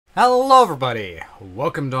Hello everybody!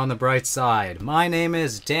 Welcome to On the Bright Side. My name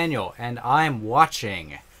is Daniel, and I'm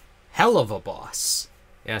watching Helluva Boss.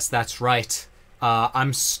 Yes, that's right.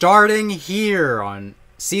 I'm starting here on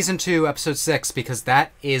Season 2, Episode 6, because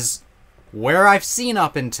that is where I've seen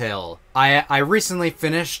up until. I recently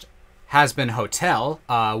finished Has Been Hotel,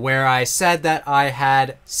 where I said that I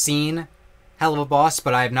had seen Helluva Boss,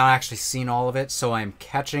 but I have not actually seen all of it, so I'm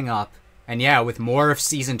catching up. And yeah, with more of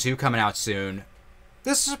Season 2 coming out soon,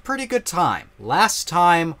 this is a pretty good time. Last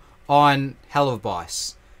time on Helluva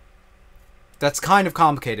Boss, that's kind of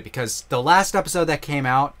complicated because the last episode that came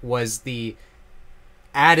out was the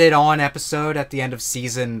added on episode at the end of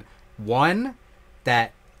Season 1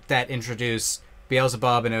 that introduced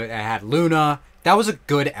Beelzebub and it had Luna. That was a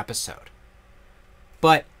good episode.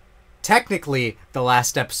 But technically, the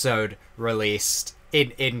last episode released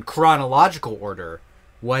in chronological order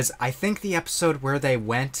was, I think, the episode where they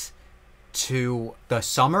went to the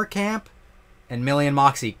summer camp and Millie and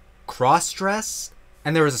Moxie cross-dress,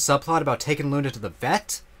 and there was a subplot about taking Luna to the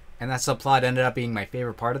vet, and that subplot ended up being my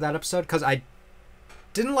favorite part of that episode because I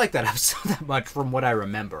didn't like that episode that much from what I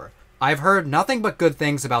remember. I've heard nothing but good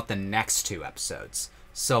things about the next two episodes,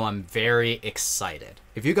 so I'm very excited.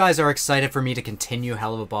 If you guys are excited for me to continue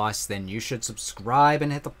Helluva Boss, then you should subscribe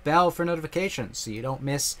and hit the bell for notifications so you don't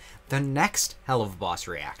miss the next Helluva Boss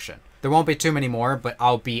reaction. There won't be too many more, but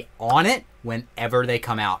I'll be on it whenever they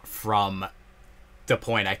come out from the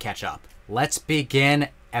point I catch up. Let's begin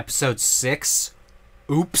episode 6.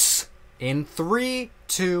 Oops. In 3,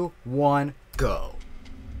 2, 1, go.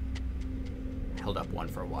 Held up 1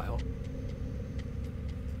 for a while.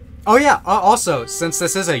 Oh yeah, also, since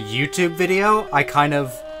this is a YouTube video, I kind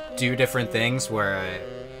of do different things where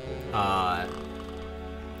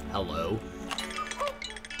hello.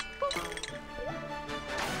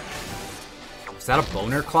 Is that a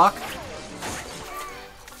boner clock?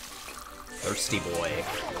 Thirsty boy.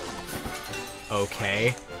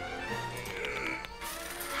 Okay.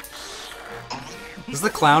 This is the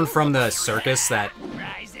clown from the circus that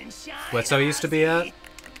Blitzo used to be at?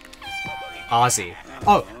 Ozzy.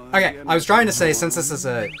 Oh, okay, I was trying to say, since this is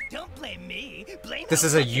a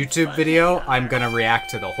YouTube video, I'm gonna react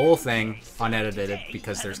to the whole thing unedited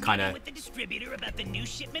because there's kind of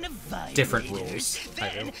different rules.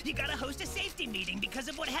 Then you gotta host a safety meeting because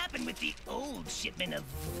of what happened with the old shipment of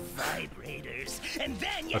vibrators. And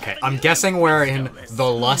then you okay, I'm guessing we're in the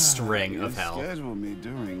lust ring of hell. Schedule me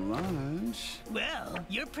during lunch. Well,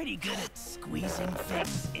 you're pretty good at squeezing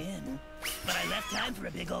things in. But I left time for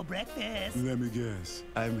a big old breakfast. Let me guess.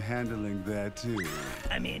 I'm handling that too.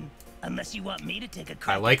 I mean, unless you want me to take a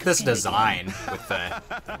crack. I like this design with the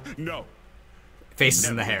No. faces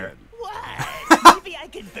in the hair. What? Maybe I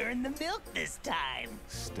could burn the milk this time.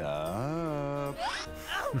 Stop.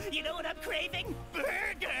 Oh, you know what I'm craving?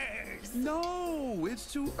 Burgers! No,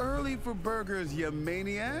 it's too early for burgers, you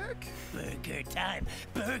maniac. Burger time!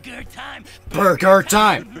 Burger time! Burger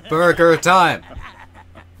time! Burger time!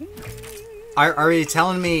 Are you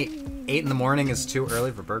telling me 8 in the morning is too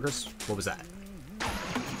early for burgers? What was that?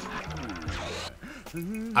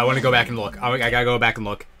 I want to go back and look. I gotta go back and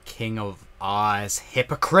look. King of Oz.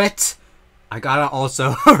 Hypocrite! I gotta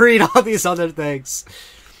also read all these other things.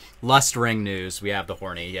 Lust ring news. We have the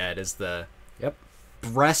horny. Yeah, it is the... Yep.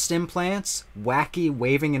 Breast implants. Wacky,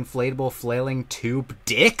 waving, inflatable, flailing tube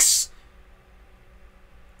dicks?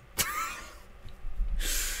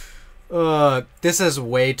 This is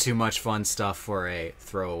way too much fun stuff for a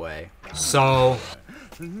throwaway. So...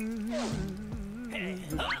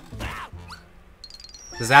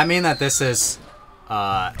 Does that mean that this is,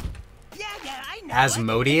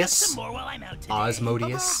 Asmodeus?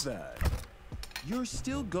 Asmodeus? You're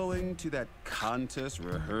still going to that contest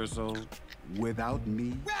rehearsal without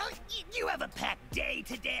me? Well, you have a packed day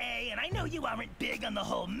today, and I know you aren't big on the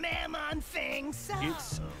whole mammon thing, so...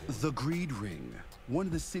 It's the greed ring. One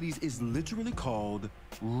of the cities is literally called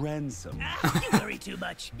Ransom. You worry too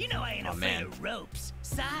much. You know I ain't afraid of ropes.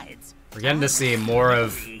 Sides. We're getting to see more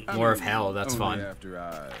of hell. That's fun. After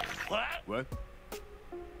What?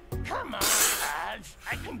 Come on, Oz.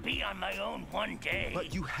 I can be on my own one day.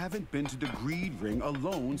 But you haven't been to the greed ring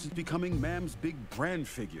alone since becoming Ma'am's big brand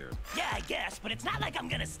figure. Yeah, I guess, but it's not like I'm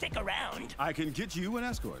gonna stick around. I can get you an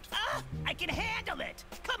escort. I can handle it.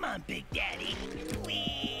 Come on, Big Daddy.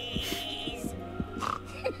 Please.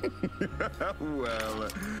 Well,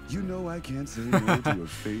 you know I can't say no to a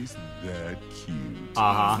face that cute.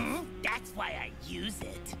 That's why I use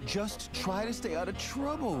it. Just try to stay out of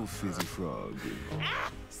trouble, Fizzy Frog.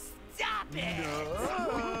 Stop it!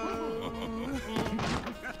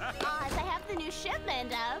 Oz, I have the new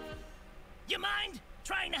shipment of... You mind?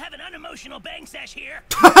 trying to have an unemotional bang sesh here.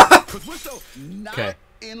 Because we're so not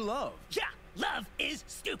in love. Yeah, love is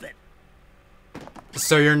stupid.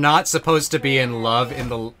 So you're not supposed to be in love in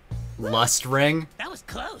the lust ring? That was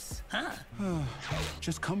close, huh?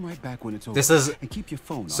 Just come right back when it's over. This is and keep your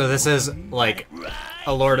phone on. so. This is like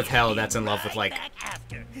a Lord of Hell that's in love with like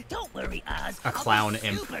After. Don't worry, Oz. a clown I'll be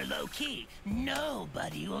imp. super low key.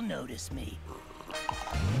 Nobody will notice me.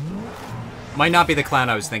 Might not be the clown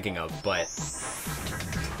I was thinking of, but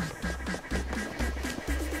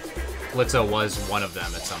Blitzo was one of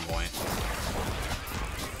them at some point.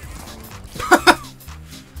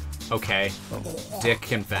 Okay. Dick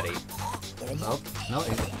confetti. Oh, no,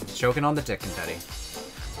 it's choking on the dick confetti.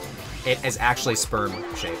 It is actually sperm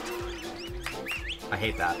shaped. I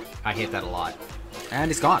hate that. I hate that a lot. And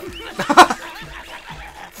he's gone.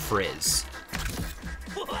 Frizz.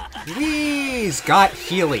 He's got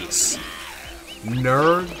Heelys.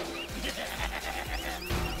 Nerd.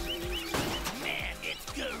 Man, it's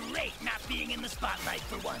great not being in the spotlight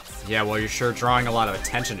for once. Yeah, well, you're sure drawing a lot of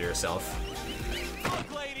attention to yourself.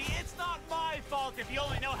 Look, lady, it's not my fault if you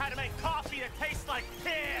only know how to make coffee that tastes like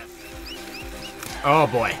piss. Oh,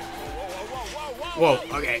 boy. Whoa,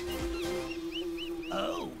 Whoa, okay.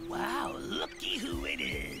 Oh, wow. Looky who it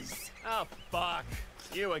is. Oh, fuck.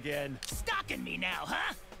 You again. Stalking me now,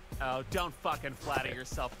 huh? Oh, don't fucking flatter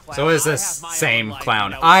yourself, clown. So is I this have my same own life,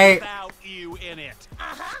 clown. you know, I- without you in it.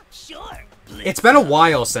 Uh-huh, sure. It's been a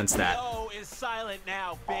while since that. No is silent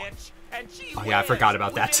now, bitch. And she Oh, yeah, I forgot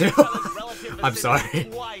about that, too. I'm sorry.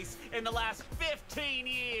 Twice in the last 15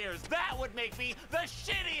 years. That would make me the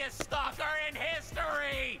shittiest stalker in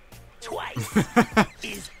history. Twice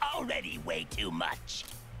is already way too much.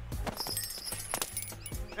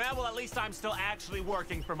 Yeah, well, at least I'm still actually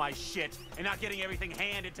working for my shit and not getting everything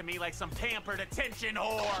handed to me like some pampered attention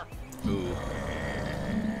whore. Ooh.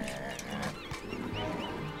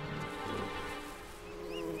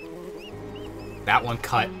 That one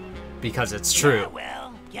cut because it's true. Yeah,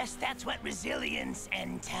 well, guess that's what resilience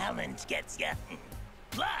and talent gets ya.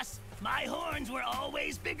 Plus, my horns were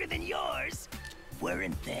always bigger than yours,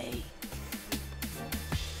 weren't they?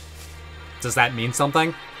 Does that mean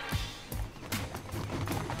something?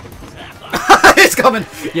 It's coming!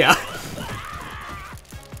 Yeah.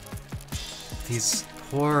 These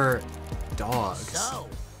poor dogs. So,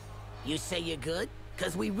 you say you're good?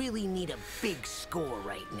 Because we really need a big score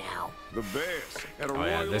right now. The Bears had a Oh,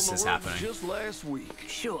 yeah, royal this on is the ropes happening. just last week.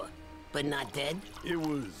 Sure, but not dead? It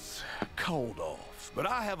was called off, but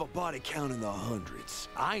I have a body count in the hundreds.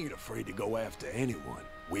 I ain't afraid to go after anyone.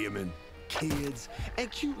 Women, kids, and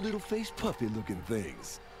cute little face puppy looking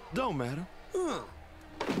things. Don't matter.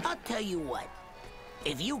 I'll tell you what.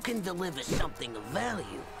 If you can deliver something of value,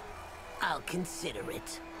 I'll consider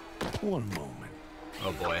it. One moment.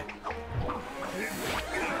 Oh boy.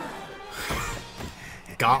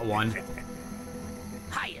 Got one.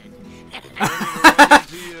 Hired.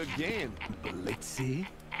 See you again, Blitzy.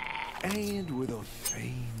 And with a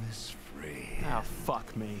famous friend. Oh,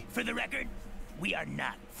 fuck me. For the record, we are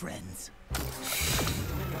not friends.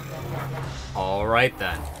 Alright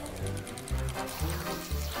then.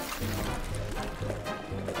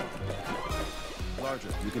 Larger.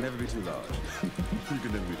 You can never be too large. You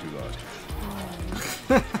can never be too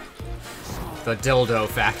large. The dildo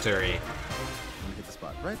factory. Let me hit the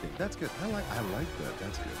spot. Right there. That's good. I like that.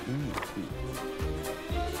 That's good.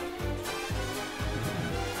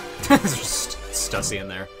 There's just Stussy in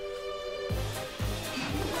there.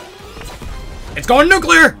 It's going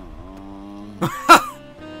nuclear!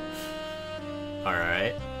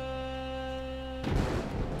 Alright.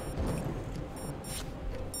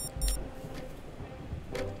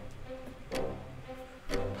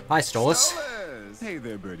 Hi, Stolas. Stolas! Hey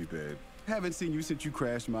there, Birdie babe. Haven't seen you since you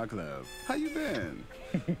crashed my club. How you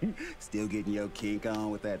been? Still getting your kink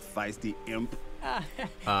on with that feisty imp?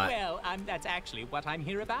 Well, that's actually what I'm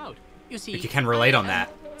here about. You see, You can relate on I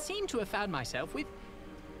that. seem to have found myself with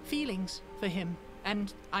feelings for him,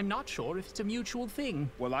 and I'm not sure if it's a mutual thing.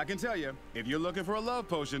 Well, I can tell you, if you're looking for a love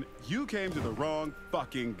potion, you came to the wrong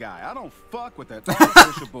fucking guy. I don't fuck with that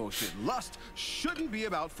artificial bullshit. Lust shouldn't be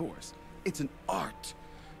about force. It's an art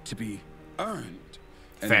to be earned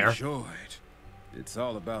and Fair. enjoyed. It's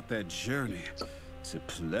all about that journey to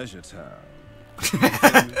pleasure time.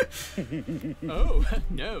 Oh,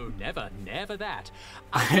 no, never that.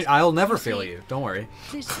 I'll never feel you. Don't worry.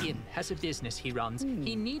 This inn has a business he runs.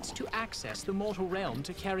 He needs to access the mortal realm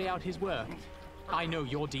to carry out his work. I know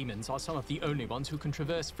your demons are some of the only ones who can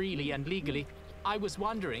traverse freely and legally. I was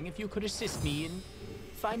wondering if you could assist me in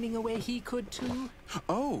finding a way he could too.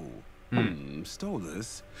 Oh,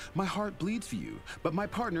 Stolas, my heart bleeds for you, but my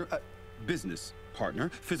partner, business partner,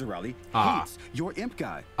 Fizzarolli, Uh-huh. hates your imp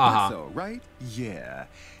guy. Uh-huh. Blitzo, right? Yeah.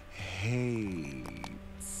 Hates.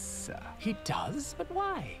 He does? But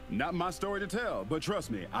why? Not my story to tell, but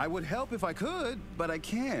trust me, I would help if I could, but I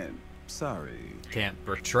can't. Sorry. Can't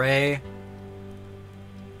betray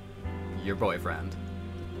your boyfriend.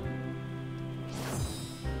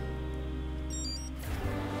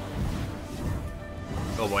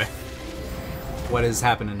 Oh boy. What is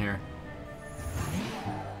happening here?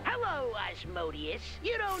 Hello, Asmodeus.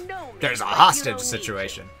 You don't know me. There's a but you hostage don't need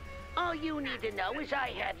situation. to. All you need to know is I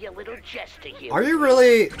have your little jester here. Are you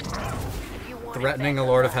really If you want it threatening back a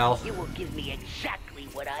Lord of alive, Hell? You will give me exactly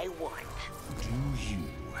what I want. Do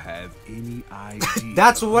you have any idea?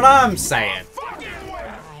 That's what I'm saying.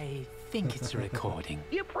 I think it's a recording.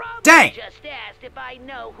 You probably Dang! just asked if I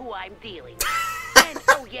know who I'm dealing with. And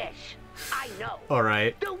oh yes, I know.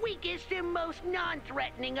 Alright. The weakest and most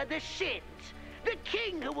non-threatening of the sins. The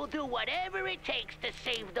king who will do whatever it takes to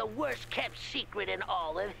save the worst-kept secret in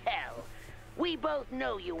all of hell. We both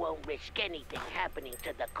know you won't risk anything happening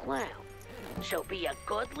to the clown. So be a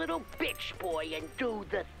good little bitch boy and do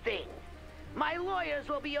the thing. My lawyers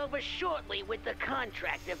will be over shortly with the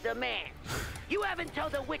contract of the man. You have until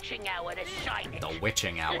the witching hour to sign it. The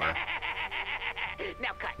witching hour.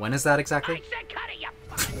 Now cut. When is that I exactly? said cut it, you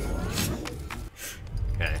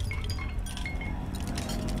Okay.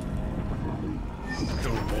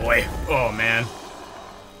 Oh boy. Oh man.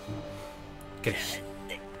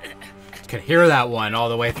 Could hear that one all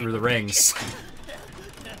the way through the rings.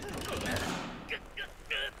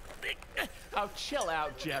 Oh, chill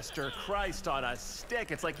out, Jester. Christ on a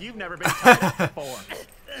stick. It's like you've never been touched before.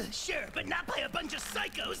 Sure, but not by a bunch of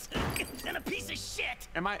psychos and a piece of shit.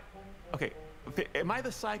 Am I... Okay, am I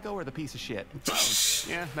the psycho or the piece of shit?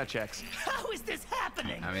 Yeah, that checks. How is this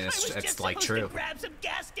happening? I mean, it's was just like supposed true. to grab some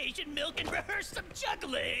gas station milk and rehearse some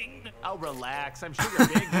juggling. Oh, relax. I'm sure your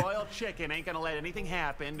big royal chicken ain't gonna let anything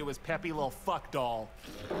happen to his peppy little fuck doll.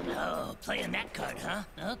 Oh, playing that card, huh?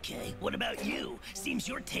 Okay. What about you? Seems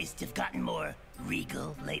your tastes have gotten more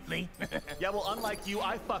regal lately. Yeah, well, unlike you,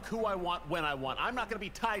 I fuck who I want when I want. I'm not gonna be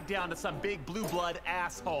tied down to some big blue blood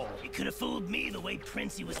asshole. You could have fooled me the way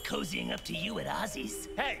Princey was cozying up to you at Ozzy's.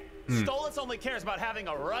 Hey, Stolitz only cares about having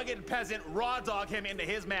a rugged peasant raw dog him into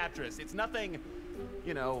his mattress. It's nothing,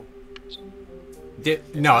 you know.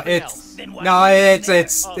 No, else.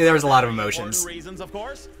 it's Oh, there's a lot of for emotions. important reasons, of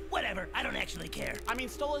course. Whatever, I don't actually care. I mean,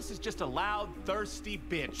 Stolas is just a loud, thirsty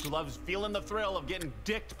bitch who loves feeling the thrill of getting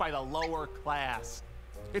dicked by the lower class.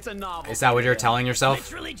 It's a novel. Is that what you're telling yourself?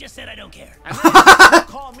 Literally just said I don't care. And then he'll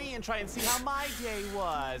call me and try and see how my day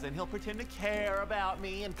was, and he'll pretend to care about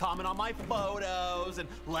me and comment on my photos and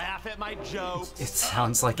laugh at my jokes. It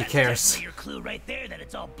sounds like he That's cares. definitely your clue right there that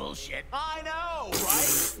it's all bullshit. I know,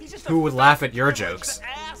 right? He's just a Who would laugh at your privileged jokes?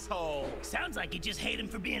 Asshole. Sounds like you just hate him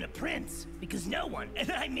for being a prince. Because no one, and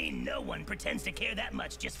I mean no one, pretends to care that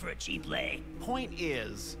much just for a cheap lay. Point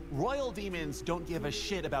is, royal demons don't give a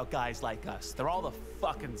shit about guys like us. They're all the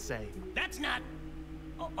fucking same. That's not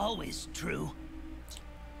always true.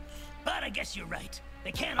 But I guess you're right.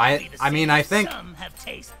 They can't all be the same. I mean, I think some have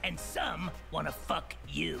taste and some want to fuck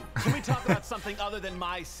you. Can we talk about something other than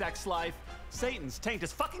my sex life? Satan's taint.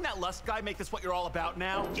 Does fucking that lust guy make this what you're all about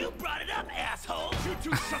now? You brought it up, asshole. You two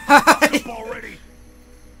shut the fuck up already.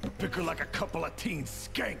 Bicker like a couple of teen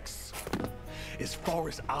skanks. As far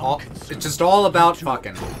as I'm concerned, it's just all about you two are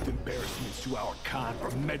fucking. both embarrassments to our kind for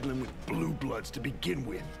meddling with blue bloods to begin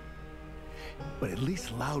with. But at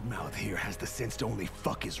least Loudmouth here has the sense to only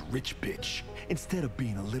fuck his rich bitch instead of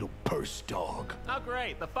being a little purse dog. Oh,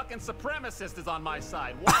 great. The fucking supremacist is on my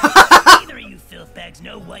side. Neither of you filth bags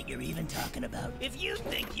know what you're even talking about. If you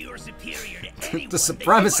think you're superior to anyone, The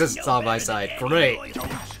supremacist's on my side. Great.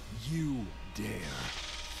 Don't you dare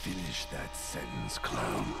finish that sentence,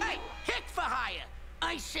 clown. Hey, hick for hire!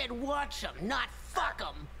 I said watch 'em, not fuck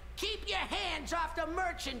 'em. Keep your hands off the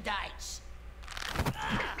merchandise.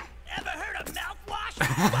 Ever heard of mouthwash?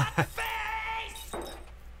 Fuck face!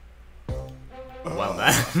 Well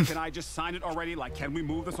then. Can I just sign it already? Like, can we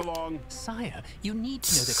move this along? Sire, you need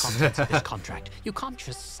to know the contents of this contract. You can't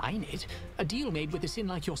just sign it. A deal made with a sin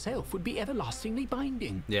like yourself would be everlastingly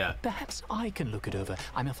binding. Yeah. Perhaps I can look it over.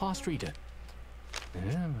 I'm a fast reader.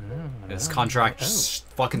 This contract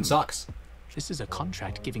fucking sucks. This is a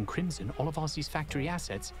contract giving Crimson all of Ozzy's factory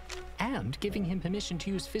assets and giving him permission to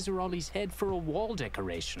use Fizzarolli's head for a wall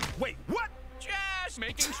decoration. Wait, what? Just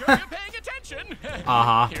making sure you're paying attention.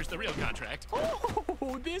 Uh-huh. Here's the real contract.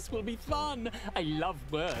 Oh, this will be fun. I love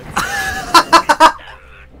words.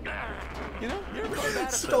 You know, you're really bad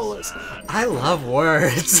at this. Stolas. I love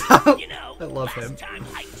words. You know, I love him last time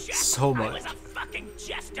I checked, so I much. was a fucking fucking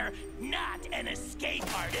jester, not an escape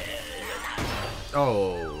artist.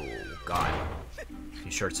 Oh, God.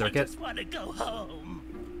 You short I circuit? just want to go home.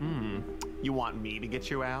 You want me to get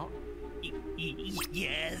you out?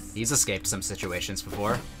 Yes. He's escaped some situations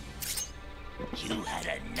before. You had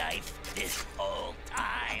a knife this whole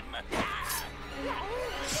time.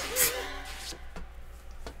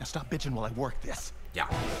 Now stop bitching while I work this. Yeah.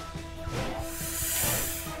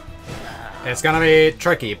 It's gonna be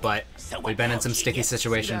tricky, but So we've been in some about sticky you?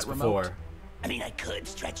 situations See that before. remote? I mean, I could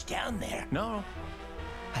stretch down there. No.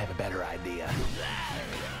 I have a better idea.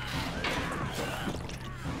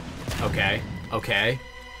 Okay, okay,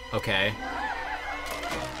 okay.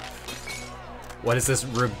 What is this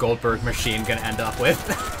Rube Goldberg machine gonna end up with?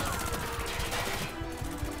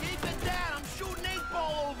 Keep it down! I'm shooting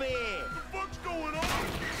 8-ball over here! What's going on?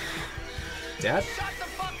 Dad? Shut the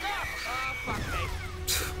fuck up! Fuck me.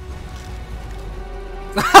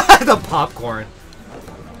 The popcorn.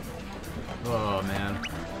 Oh, man.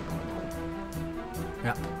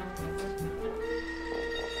 Yeah.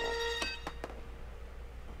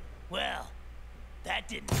 Well, that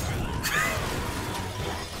didn't.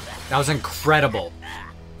 That was incredible.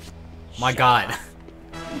 My God.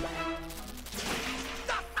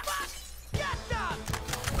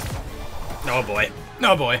 Oh boy.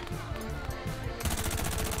 Oh boy.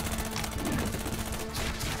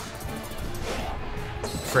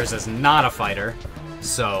 Frizz is not a fighter,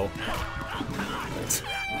 so...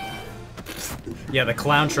 Yeah, the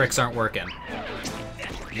clown tricks aren't working.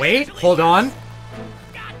 Wait, hold on.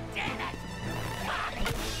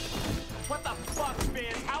 What the fuck,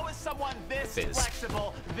 Fizz? How is someone this Fizz.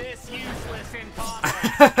 flexible, this useless in combat?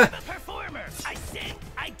 I'm a performer. I sing,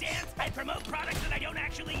 I dance, I promote products that I don't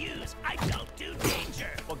actually use. I don't do danger.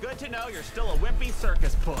 Well, good to know you're still a wimpy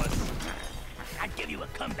circus puss. I'd give you a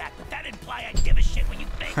comeback, but that'd imply I'd give a shit what you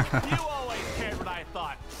think. You always cared what I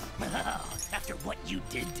thought. Oh, after what you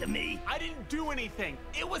did to me. I didn't do anything.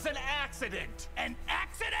 It was an accident. An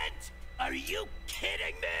accident? Are you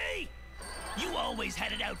kidding me? You always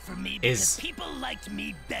had it out for me because people liked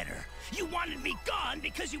me better. You wanted me gone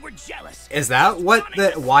because you were jealous. Is that what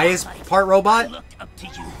the... Why is part I robot? looked up to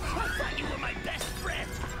you. I thought you were my best friend.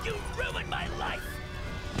 You ruined my life.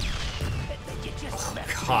 And you just left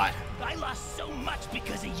me. God. I lost so much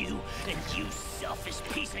because of you, and you selfish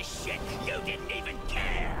piece of shit. You didn't even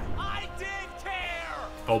care. I did care.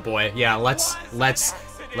 Oh boy. Yeah, let's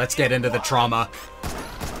get into the trauma.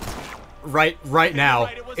 Right now,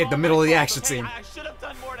 It was in the all middle my of the fault, action okay? scene. I should have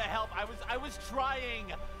done more to help. I was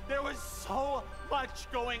trying. There was so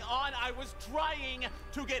much going on. I was trying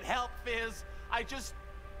to get help, Fizz. I just...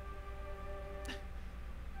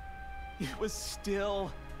 It was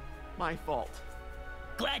still my fault.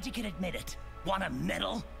 Glad you can admit it. Want a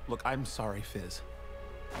medal? Look, I'm sorry, Fizz.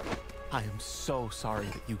 I am so sorry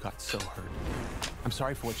that you got so hurt. I'm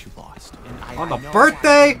sorry for what you lost. And On the I know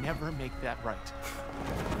birthday? I can never make that right.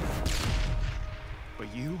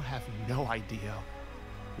 But you have no idea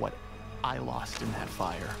what I lost in that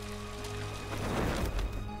fire.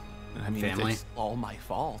 I mean, if Family. it's all my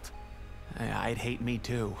fault, I'd hate me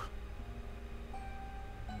too.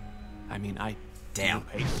 I mean, I Damn. do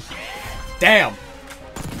hate Damn.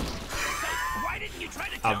 Why didn't you try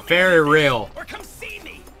to tell me Very anything? real. Or come see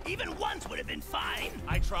me? Even once would have been fine.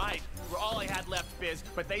 I tried. We're all I had left, Fizz,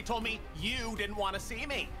 but they told me you didn't want to see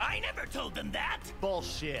me. I never told them that.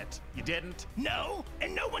 Bullshit. You didn't? No,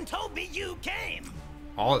 and no one told me you came.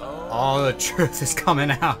 All the truth is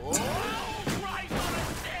coming out. Right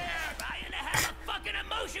over there. Trying to have a fucking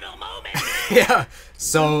emotional moment. Yeah.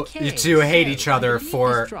 So you Okay, two hate so each I other believe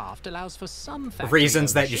for this draft allows for some factory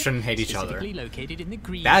reasons that you ownership, shouldn't hate each other. specifically located in the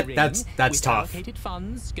green That- ring, that's with tough. allocated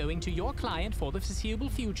funds going to your client for the foreseeable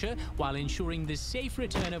future while ensuring the safe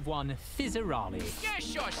return of one Fizzarolli. Yeah,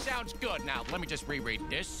 sure, sounds good. Now, let me just reread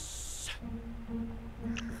this.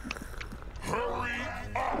 Hurry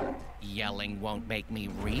up! Yelling won't make me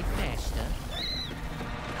read faster.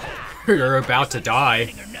 you're about to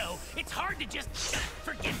die. Or no, it's hard to just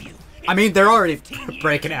forgive you. I mean, they're already 15 years.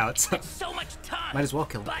 breaking out. So. It's so much time. Might as well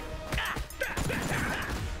kill him. But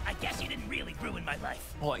I guess you didn't really ruin my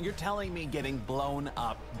life. Well, you're telling me getting blown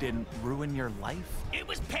up didn't ruin your life? It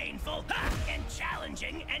was painful and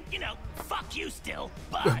challenging, and you know, fuck you still.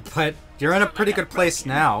 But But you're in a pretty good place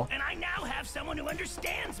now. And I now have someone who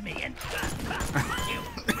understands me. And fuck you.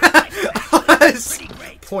 Life's pretty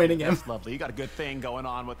great. Pointing him. Lovely. You got a good thing going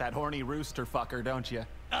on with that horny rooster fucker, don't you?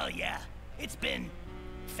 Oh yeah, it's been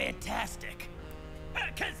fantastic.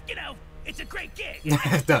 Cause you know, it's a great gig.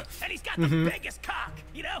 The- And he's got the biggest cock,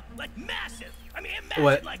 you know, like massive. I mean, imagine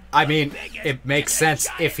What- like I the mean, biggest, it makes just sense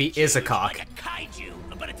giant if he is a huge, cock. like a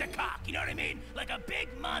kaiju, but it's a cock. You know what I mean? Like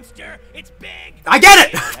big, monster. It's big. I get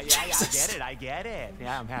it! Yeah, I get it.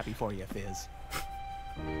 Yeah, I'm happy for you, Fizz.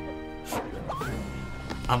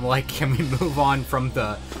 I'm like, can we move on from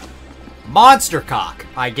the monster cock?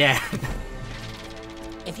 I get it.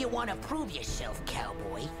 If you want to prove yourself,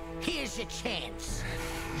 cowboy, here's your chance.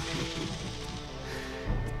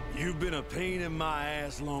 You've been a pain in my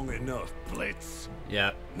ass long enough, Blitz.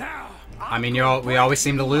 Yeah. Now, I mean, we always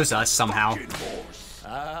seem to lose us somehow.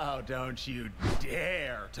 Oh, don't you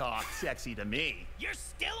dare talk sexy to me. You're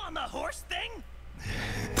still on the horse thing?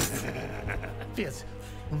 Fizz,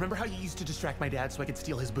 remember how you used to distract my dad so I could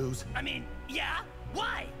steal his booze? I mean, yeah?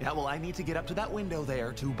 Why? Yeah, well, I need to get up to that window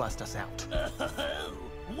there to bust us out.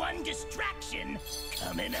 One distraction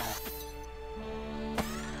coming up.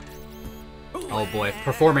 Oh boy,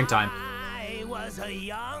 performing time. I was a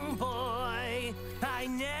young boy. I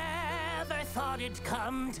never thought it'd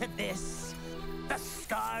come to this. The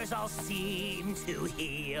scars all seem to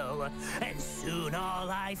heal, and soon all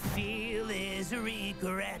I feel is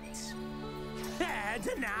regret. And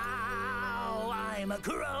now I'm a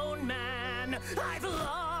grown man. I've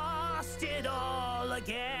lost it all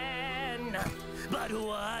again. But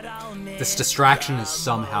what I'll miss This distraction is the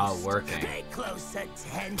somehow most, working. pay close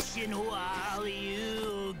attention while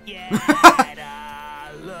you get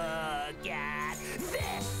a look at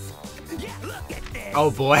this. Yeah, look at this.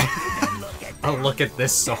 Oh boy. Look at Oh, look at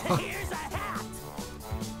this song. Here's a hat.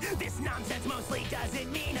 This nonsense mostly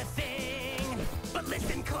doesn't mean a thing. But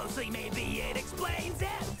listen closely, maybe it explains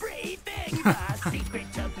everything. The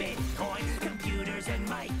secret to Bitcoin, computers and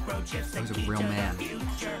microchips. That was a real man.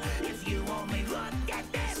 Future. If you only look at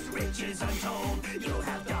this, riches untold. You'll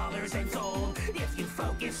have dollars and gold. If you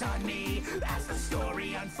focus on me, as the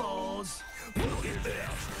story unfolds. Look at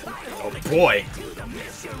this. Oh boy. To the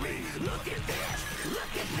mystery. Look at this.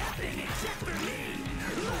 Look at nothing except for me.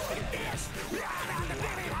 Look at this.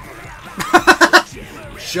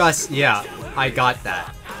 Just, yeah, I got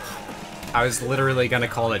that. I was literally gonna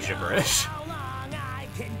call it gibberish. How long I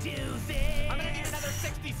can do this? I'm gonna need another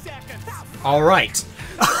 60 seconds. Alright.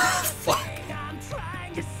 Fuck. I'm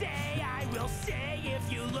trying to say, I will say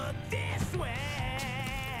if you look this way.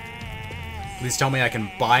 Please tell me I can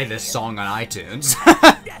buy this song on iTunes.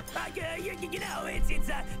 You know, it's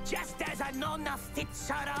just as a nonna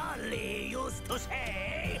Fizzarolli used to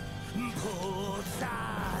say. Puzza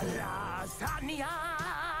lasagna,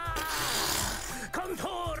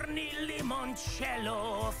 contorni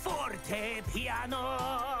limoncello, forte piano.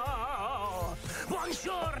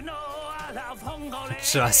 Buongiorno alla vongole.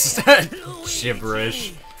 Just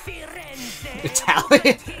gibberish. Firenze,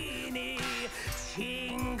 Italian. Martini,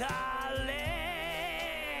 Cingale,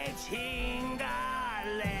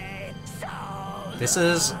 Cingale. So This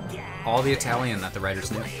is all the Italian that the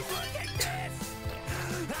writers knew. look at this.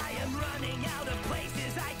 I am running out of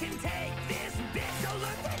places I can take this bitch. So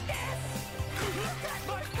look at this. Look at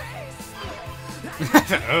my face.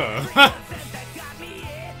 That got me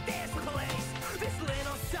in this place. This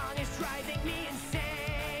little song is driving me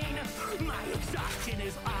insane. My exhaustion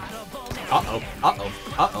is audible now. Uh-oh, uh-oh,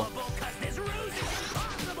 uh-oh. Because this ruse is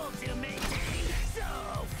impossible to maintain.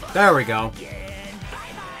 So There we go. fucking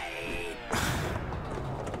bye-bye.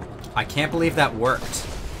 I can't believe that worked.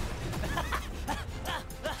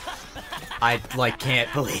 I, like,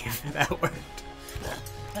 can't believe that worked.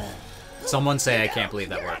 Someone say I can't believe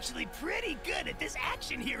that You're worked. actually pretty good at this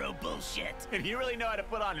action hero bullshit. And you really know how to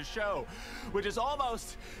put on a show, which is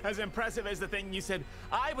almost as impressive as the thing you said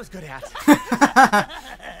I was good at.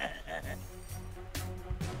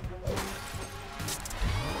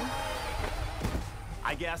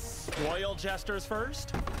 I guess royal jesters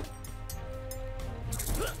first?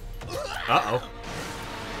 Uh-oh.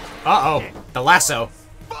 Uh-oh. The lasso.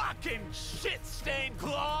 Fucking shit-stained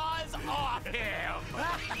claws off him!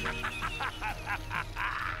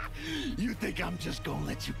 You think I'm just gonna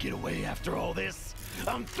let you get away after all this?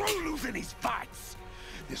 I'm through losing these fights.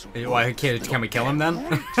 This Why, can we kill him then?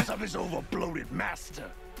 reeks of his overbloated master.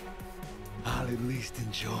 I'll at least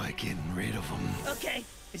enjoy getting rid of him. Okay,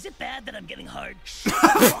 is it bad that I'm getting hard?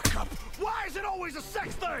 Fuck up. Why is it always a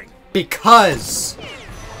sex thing? Because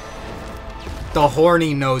the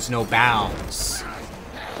horny knows no bounds.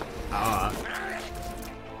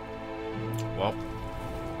 Well,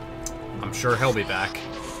 I'm sure he'll be back.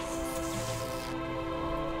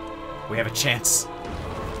 We have a chance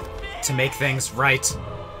to make things right.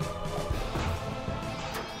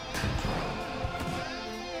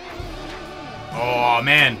 Oh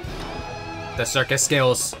man, the circus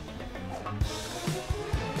skills.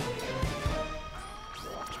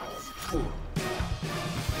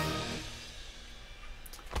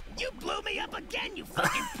 You blew me up again, you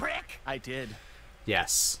fucking prick! I did.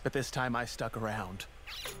 Yes. But this time I stuck around.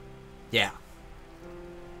 Yeah.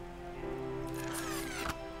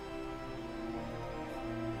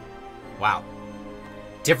 Wow.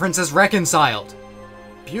 Differences reconciled.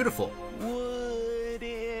 Beautiful. Would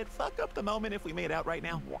it fuck up the moment if we made out right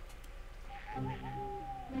now?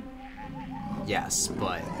 Yes,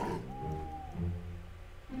 but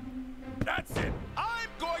That's it. I'm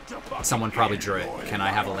going to fucking someone probably end drew it. your Can I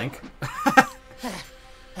have a link?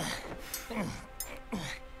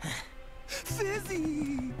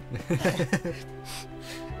 Fizzy.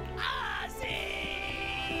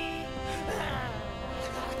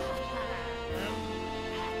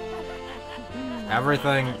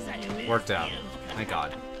 Everything worked out. Thank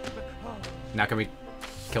God. Now can we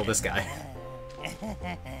kill this guy?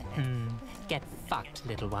 Get fucked,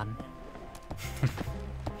 little one.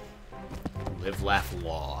 Live, laugh,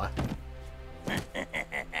 law.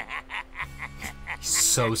 He's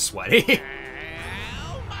so sweaty.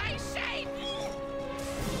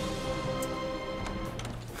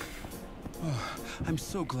 I'm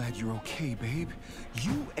so glad you're okay, babe.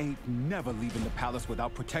 You ain't never leaving the palace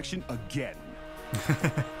without protection again.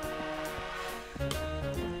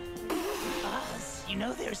 You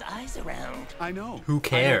know there's eyes around. I know. Who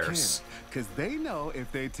cares? Because they know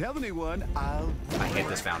if they tell anyone, I'll... I hate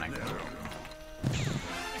this fountain.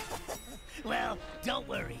 Well, don't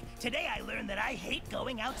worry. Today I learned that I hate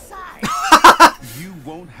going outside. You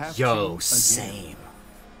won't have to Yo, again. same.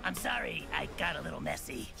 I'm sorry, I got a little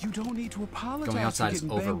messy. You don't need to apologize Going outside for is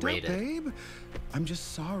getting banged overrated. up, babe. I'm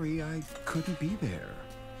just sorry I couldn't be there.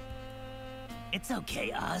 It's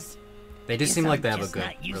okay, Oz. They just Guess seem like I'm they have a just good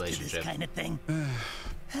not used to relationship. this kind of thing.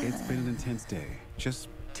 It's been an intense day. Just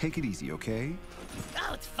take it easy, okay?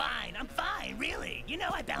 Oh, it's fine. I'm fine, really. You know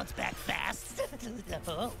I bounce back fast.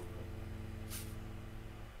 Oh.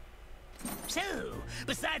 So,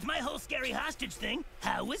 besides my whole scary hostage thing,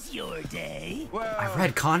 how was your day? Well, I read I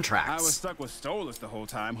was contracts. stuck with Stolas the whole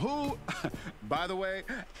time, who, by the way,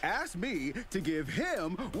 asked me to give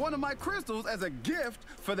him one of my crystals as a gift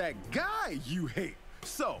for that guy you hate.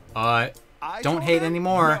 So, I Don't told hate him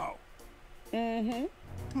anymore. no.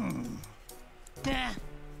 Nah,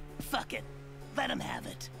 fuck it. Let him have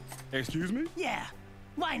it. Excuse me? Yeah,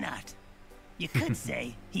 why not? You could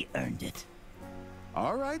say he earned it.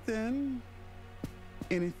 All right, then.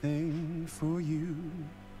 Anything for you.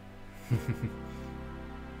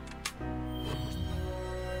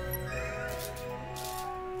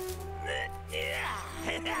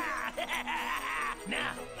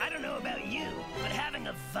 Now, I don't know about you, but having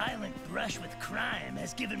a violent brush with crime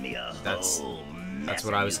has given me a whole mess. That's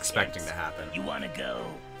what of I was new expecting kicks. to happen. You wanna go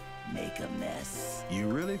make a mess? You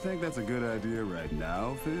really think that's a good idea right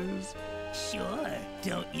now, Fizz? Sure,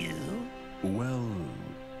 don't you? Well,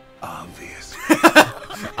 obvious.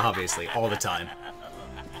 Obviously, all the time.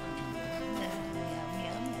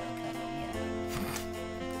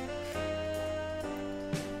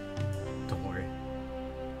 Don't worry.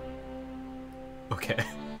 Okay.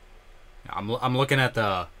 I'm looking at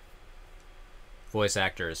the voice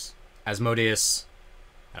actors. Asmodeus,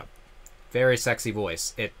 a very sexy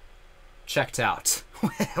voice. It checked out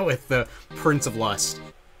with the Prince of Lust.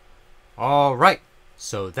 All right.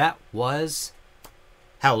 So that was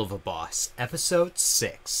Helluva Boss, episode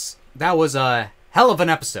 6. That was a hell of an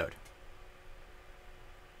episode.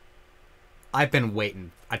 I've been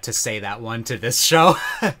waiting to say that one to this show.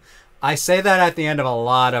 I say that at the end of a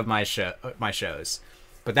lot of my shows.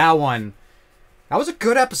 But that one, that was a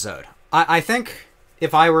good episode. I think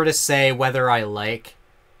if I were to say whether I like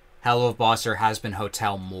Helluva Boss or Has Been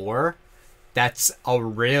Hotel more, that's a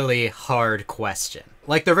really hard question.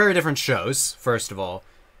 Like, they're very different shows, first of all.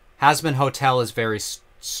 Has Been Hotel is very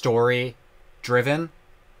story-driven,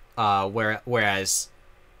 whereas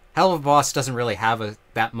Helluva Boss doesn't really have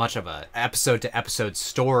that much of a episode-to-episode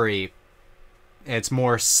story. It's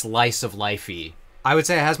more slice-of-life-y. I would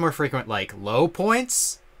say it has more frequent, like, low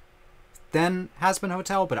points than Has Been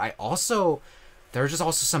Hotel, but there are just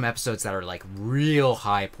also some episodes that are, like, real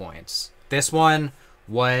high points. This one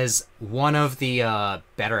was one of the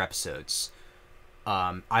better episodes.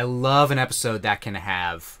 I love an episode that can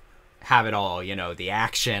have it all, you know, the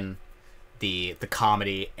action, the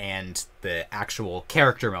comedy, and the actual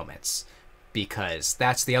character moments, because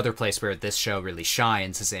that's the other place where this show really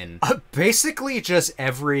shines, is in basically just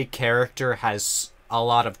every character has a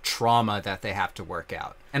lot of trauma that they have to work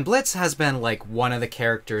out. And Blitz has been like one of the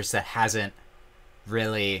characters that hasn't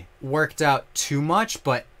really worked out too much,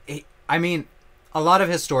 but I mean, a lot of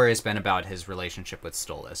his story has been about his relationship with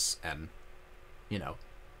Stolas and, you know,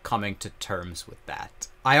 coming to terms with that.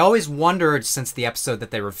 I always wondered, since the episode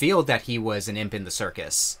that they revealed that he was an imp in the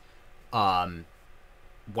circus,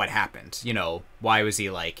 what happened. You know, why was he,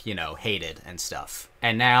 like, you know, hated and stuff.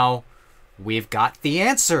 And now we've got the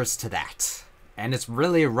answers to that. And it's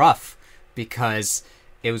really rough because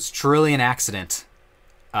it was truly an accident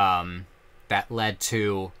that led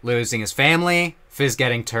to losing his family, Fizz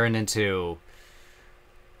getting turned into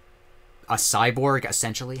a cyborg,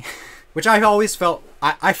 essentially. Which I always felt,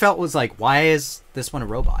 I felt was like, why is this one a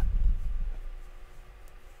robot?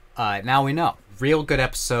 Now we know. Real good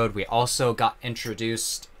episode. We also got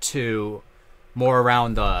introduced to more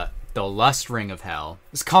around the Lust Ring of Hell.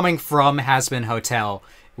 It's coming from Hazbin Hotel,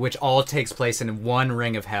 which all takes place in one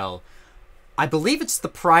ring of hell. I believe it's the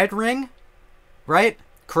Pride Ring, right?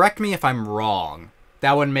 Correct me if I'm wrong.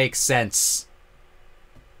 That would make sense.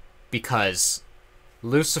 Because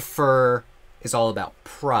Lucifer is all about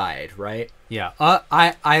pride, right? Yeah.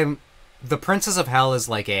 I'm the Princess of Hell is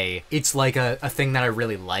like it's like a thing that I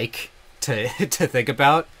really like to to think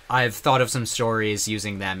about. I've thought of some stories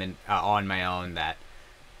using them on my own that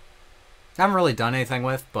I haven't really done anything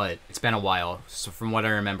with, but it's been a while. So from what I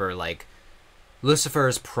remember, like,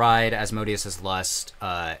 Lucifer's pride, Asmodeus is lust,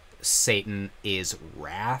 Satan is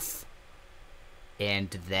wrath, and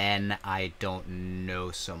then I don't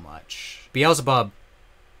know so much. Beelzebub,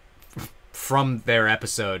 from their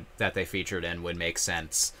episode that they featured in, would make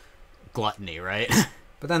sense. Gluttony, right?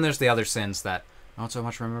 But then there's the other sins that I don't so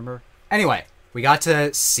much remember. Anyway, we got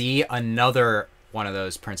to see another one of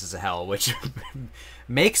those Princes of Hell, which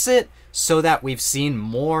makes it so that we've seen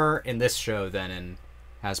more in this show than in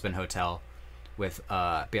Hazbin Hotel with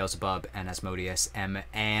Beelzebub and Asmodeus. And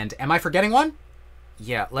am I forgetting one?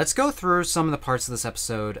 Yeah, let's go through some of the parts of this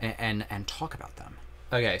episode and talk about them.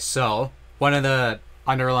 Okay, so one of the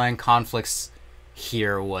underlying conflicts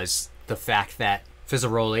here was the fact that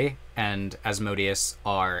Fizzarolli and Asmodeus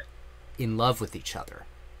are in love with each other,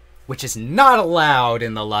 which is not allowed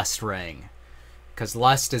in the Lust Ring, because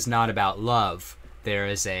lust is not about love. There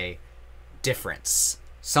is a difference.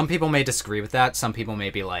 Some people may disagree with that. Some people may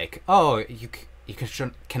be like, oh, you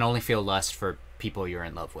can only feel lust for people you're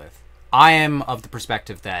in love with. I am of the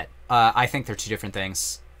perspective that I think they're two different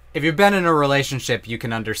things. If you've been in a relationship, you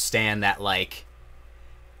can understand that, like,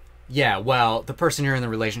 yeah, well, the person you're in the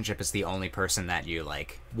relationship is the only person that you,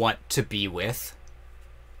 like, want to be with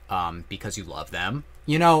because you love them.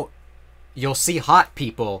 You know, you'll see hot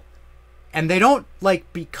people, and they don't,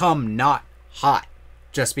 like, become not hot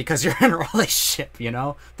just because you're in a relationship, you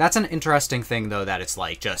know? That's an interesting thing, though, that it's,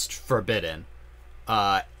 like, just forbidden.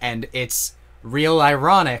 And it's real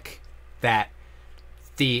ironic that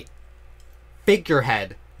the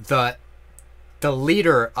figurehead, the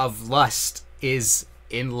leader of lust, is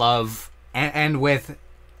in love and with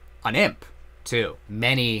an imp, too.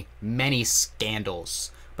 Many, many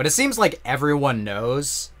scandals. But it seems like everyone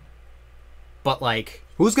knows. But, like,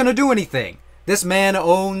 who's gonna do anything? This man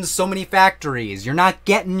owns so many factories. You're not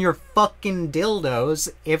getting your fucking dildos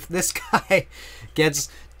if this guy gets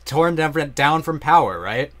torn down from power,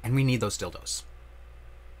 right? And we need those dildos.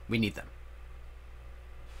 We need them.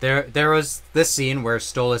 There was this scene where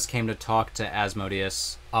Stolas came to talk to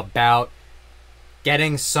Asmodeus about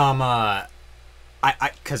getting some, I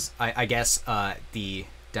guess the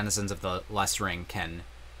denizens of the Lust Ring can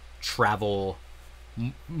travel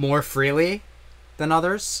more freely than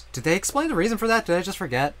others. Did they explain the reason for that? Did I just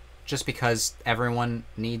forget? Just because everyone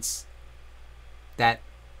needs that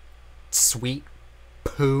sweet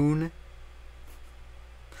poon?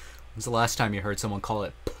 When's the last time you heard someone call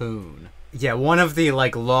it poon? Yeah, one of the,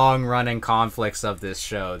 like, long-running conflicts of this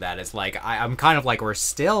show that is, like, I'm kind of like, we're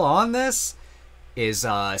still on this, is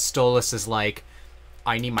Stolas is like,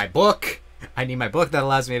 I need my book. I need my book that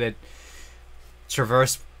allows me to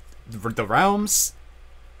traverse the realms.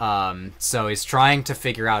 So he's trying to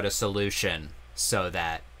figure out a solution so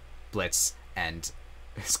that Blitz and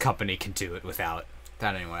his company can do it without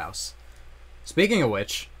anyone else. Speaking of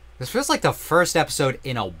which, this feels like the first episode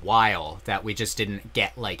in a while that we just didn't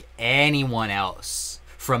get, like, anyone else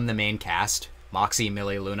from the main cast. Moxie,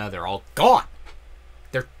 Millie, Luna, they're all gone.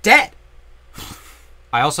 They're dead.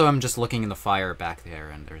 I also am just looking in the fire back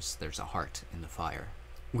there, and there's a heart in the fire.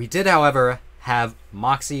 We did, however, have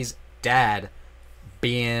Moxie's dad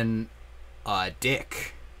being a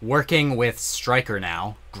dick. Working with Stryker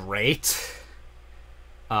now. Great.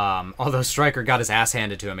 Although Stryker got his ass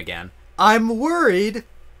handed to him again. I'm worried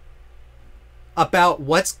about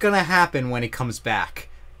what's gonna happen when he comes back,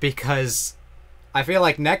 because I feel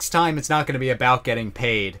like next time it's not gonna be about getting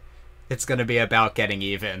paid. It's gonna be about getting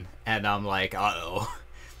even. And I'm like, uh-oh.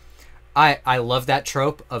 I love that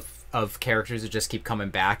trope of characters who just keep coming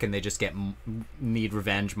back and they just need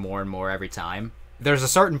revenge more and more every time. there's a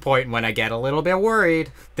certain point when I get a little bit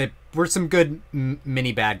worried. There were some good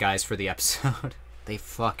mini bad guys for the episode. They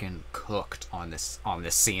fucking cooked on this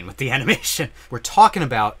scene with the animation. We're talking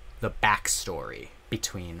about the backstory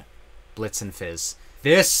between Blitz and Fizz.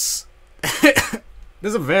 This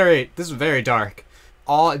is very dark.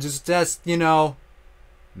 All just you know,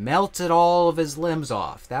 melted all of his limbs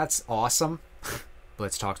off. That's awesome.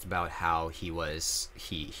 Blitz talked about how he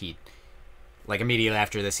like immediately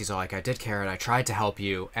after this, he's all like, I did care and I tried to help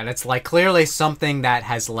you. And it's like clearly something that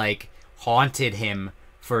has like haunted him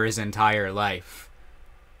for his entire life.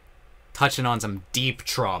 Touching on some deep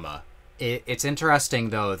trauma. It's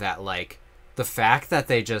interesting though that like the fact that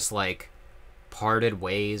they just like parted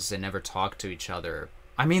ways and never talked to each other.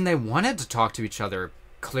 I mean, they wanted to talk to each other.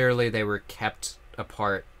 Clearly they were kept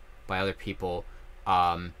apart by other people.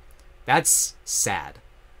 That's sad.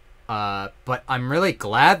 But I'm really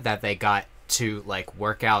glad that they got to like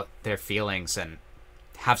work out their feelings and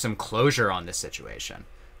have some closure on this situation.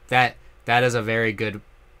 That is a very good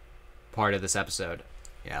part of this episode.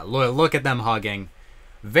 Yeah, look at them hugging.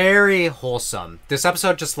 Very wholesome. This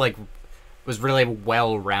episode just like was really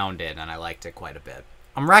well rounded and I liked it quite a bit.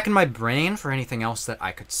 I'm racking my brain for anything else that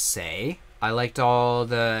I could say. I liked all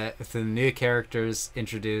the new characters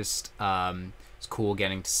introduced. It's cool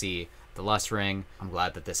getting to see the Lust Ring. I'm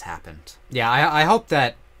glad that this happened. Yeah, I hope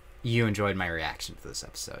that you enjoyed my reaction to this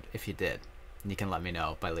episode. If you did, you can let me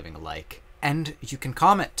know by leaving a like. And you can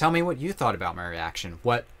comment. Tell me what you thought about my reaction.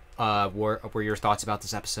 What were your thoughts about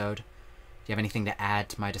this episode? Do you have anything to add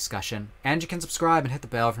to my discussion? And you can subscribe and hit the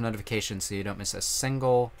bell for notifications so you don't miss a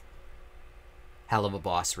single Helluva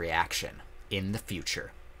Boss reaction in the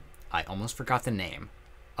future. I almost forgot the name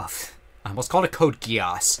of... I almost called it Code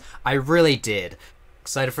Geass. I really did.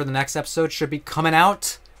 Excited for the next episode. Should be coming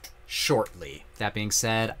out shortly. That being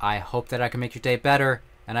said, I hope that I can make your day better,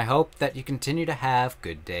 and I hope that you continue to have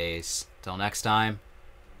good days. Till next time,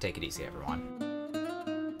 take it easy, everyone.